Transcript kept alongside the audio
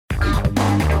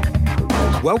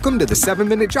Welcome to the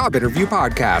 7-Minute Job Interview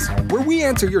Podcast, where we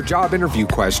answer your job interview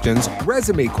questions,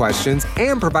 resume questions,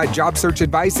 and provide job search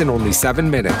advice in only 7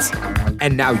 minutes.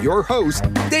 And now your host,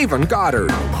 Davon Goddard.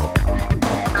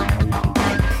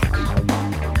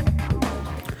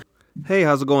 Hey,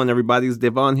 how's it going, everybody? It's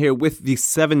Devon here with the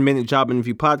 7-Minute Job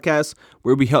Interview Podcast,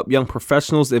 where we help young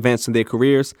professionals advance in their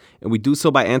careers, and we do so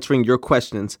by answering your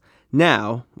questions.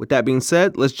 Now, with that being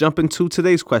said, let's jump into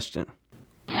today's question.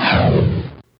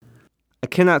 I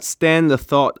cannot stand the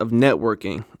thought of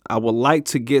networking. I would like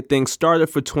to get things started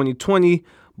for 2020,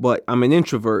 but I'm an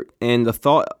introvert, and the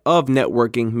thought of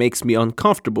networking makes me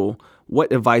uncomfortable.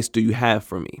 What advice do you have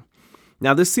for me?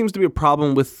 Now, this seems to be a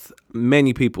problem with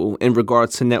many people in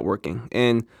regards to networking.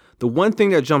 And the one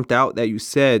thing that jumped out that you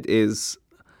said is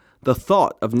the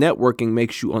thought of networking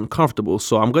makes you uncomfortable.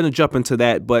 So I'm going to jump into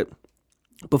that. But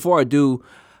before I do,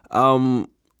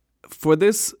 for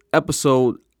this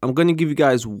episode, I'm going to give you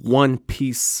guys one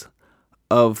piece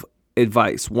of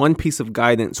advice, one piece of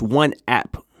guidance, one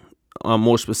app,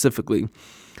 more specifically,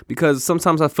 because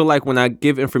sometimes I feel like when I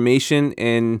give information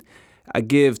and I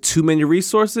give too many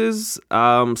resources,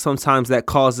 sometimes that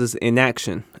causes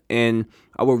inaction. And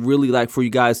I would really like for you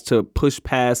guys to push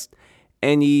past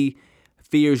any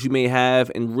fears you may have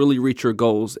and really reach your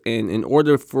goals. And in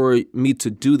order for me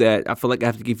to do that, I feel like I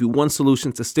have to give you one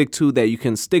solution to stick to that you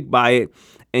can stick by it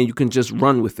and you can just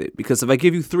run with it. Because if I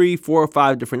give you 3, 4, or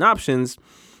 5 different options,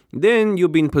 then you'll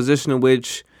be in a position in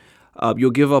which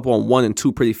you'll give up on 1 and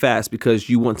 2 pretty fast because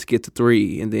you want to get to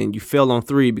 3, and then you fail on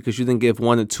 3 because you didn't give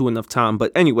 1 and 2 enough time.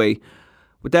 But anyway,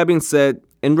 with that being said,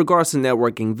 in regards to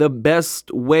networking, the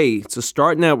best way to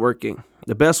start networking,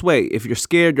 the best way, if you're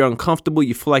scared, you're uncomfortable,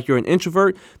 you feel like you're an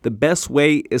introvert, the best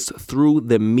way is through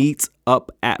the Meetup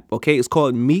app, okay? It's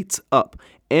called Meetup,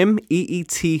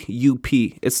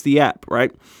 Meetup. It's the app,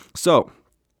 right? So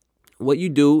what you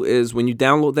do is when you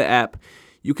download the app,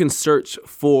 you can search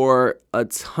for a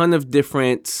ton of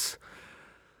different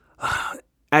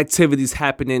activities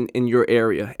happening in your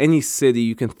area, any city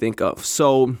you can think of.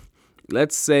 So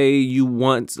let's say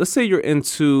you're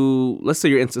into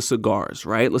cigars,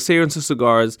 right? Let's say you're into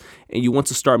cigars and you want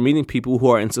to start meeting people who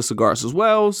are into cigars as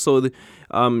well. So that,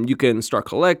 you can start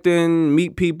collecting,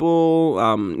 meet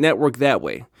people, network that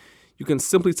way. You can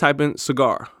simply type in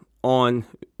cigar on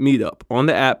Meetup on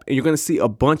the app, and you're going to see a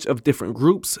bunch of different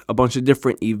groups, a bunch of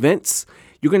different events.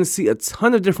 You're going to see a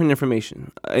ton of different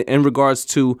information in regards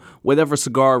to whatever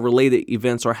cigar related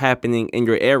events are happening in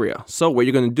your area. So what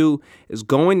you're going to do is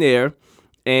go in there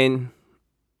and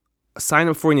sign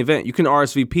up for an event. You can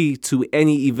RSVP to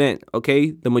any event,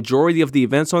 okay? The majority of the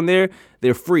events on there,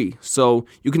 they're free. So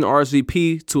you can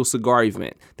RSVP to a cigar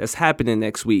event that's happening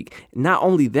next week. Not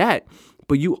only that,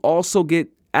 but you also get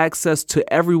access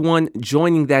to everyone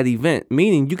joining that event,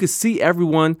 meaning you can see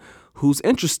everyone who's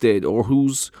interested or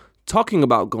who's talking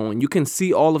about going. You can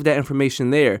see all of that information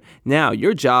there. Now,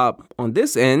 your job on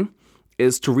this end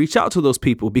is to reach out to those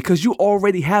people because you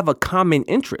already have a common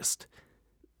interest.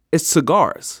 It's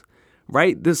cigars,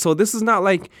 right? So this is not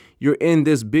like you're in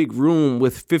this big room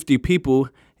with 50 people.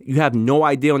 You have no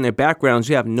idea on their backgrounds.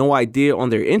 You have no idea on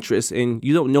their interests, and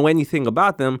you don't know anything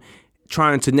about them.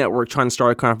 Trying to network, trying to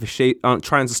start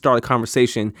a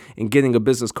conversation and getting a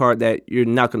business card that you're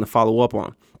not going to follow up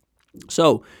on.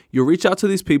 So you reach out to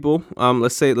these people.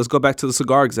 Let's go back to the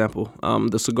cigar example.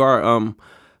 The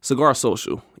cigar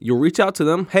social. You'll reach out to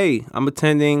them. Hey, I'm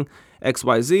attending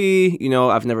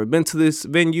XYZ. I've never been to this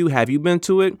venue. Have you been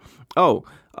to it? Oh,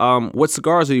 what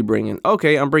cigars are you bringing?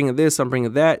 Okay, I'm bringing this. I'm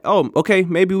bringing that. Oh, okay.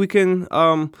 Maybe we can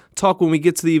talk when we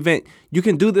get to the event. You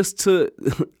can do this to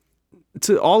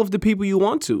all of the people you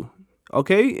want to,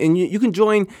 okay? And you can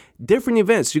join different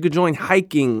events. You can join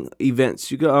hiking events.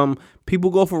 You can,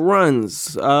 people go for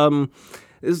runs.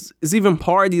 There's even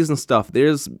parties and stuff.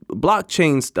 There's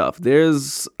blockchain stuff.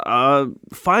 There's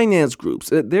finance groups.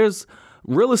 There's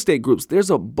real estate groups. There's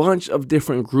a bunch of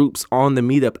different groups on the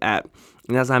Meetup app.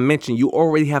 And as I mentioned, you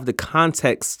already have the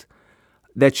context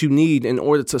that you need in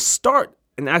order to start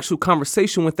an actual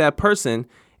conversation with that person.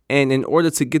 And in order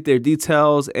to get their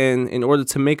details, and in order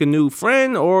to make a new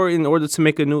friend, or in order to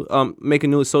make a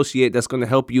new associate that's going to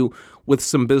help you with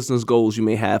some business goals you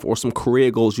may have or some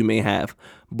career goals you may have.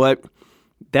 But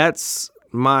that's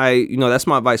my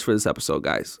advice for this episode,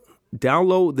 guys.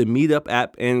 Download the Meetup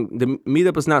app, and the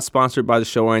Meetup is not sponsored by the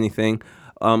show or anything.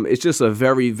 It's just a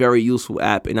very, very useful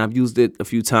app, and I've used it a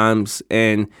few times,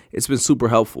 and it's been super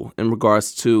helpful in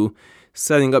regards to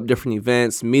setting up different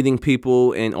events, meeting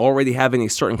people, and already having a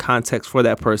certain context for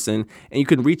that person. And you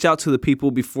can reach out to the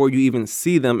people before you even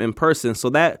see them in person, so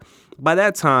that by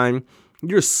that time,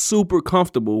 you're super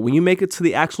comfortable. When you make it to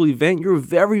the actual event, you're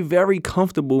very, very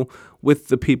comfortable with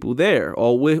the people there,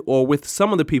 or with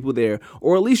some of the people there,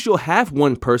 or at least you'll have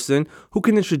one person who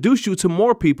can introduce you to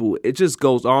more people. It just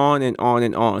goes on and on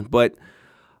and on. But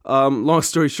long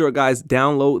story short, guys,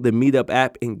 download the Meetup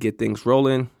app and get things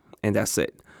rolling, and that's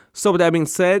it. So with that being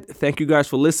said, thank you guys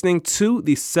for listening to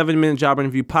the 7-Minute Job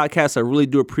Interview Podcast. I really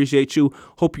do appreciate you.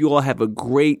 Hope you all have a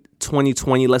great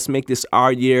 2020. Let's make this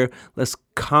our year. Let's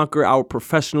conquer our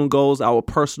professional goals, our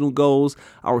personal goals,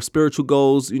 our spiritual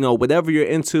goals. Whatever you're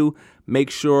into, make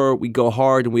sure we go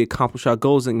hard and we accomplish our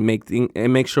goals and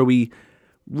make sure we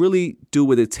really do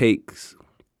what it takes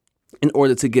in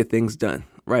order to get things done.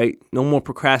 Right? No more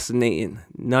procrastinating.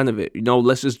 None of it.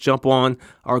 Let's just jump on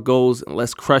our goals and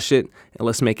let's crush it and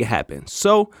let's make it happen.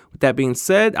 So with that being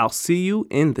said, I'll see you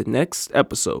in the next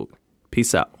episode.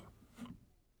 Peace out.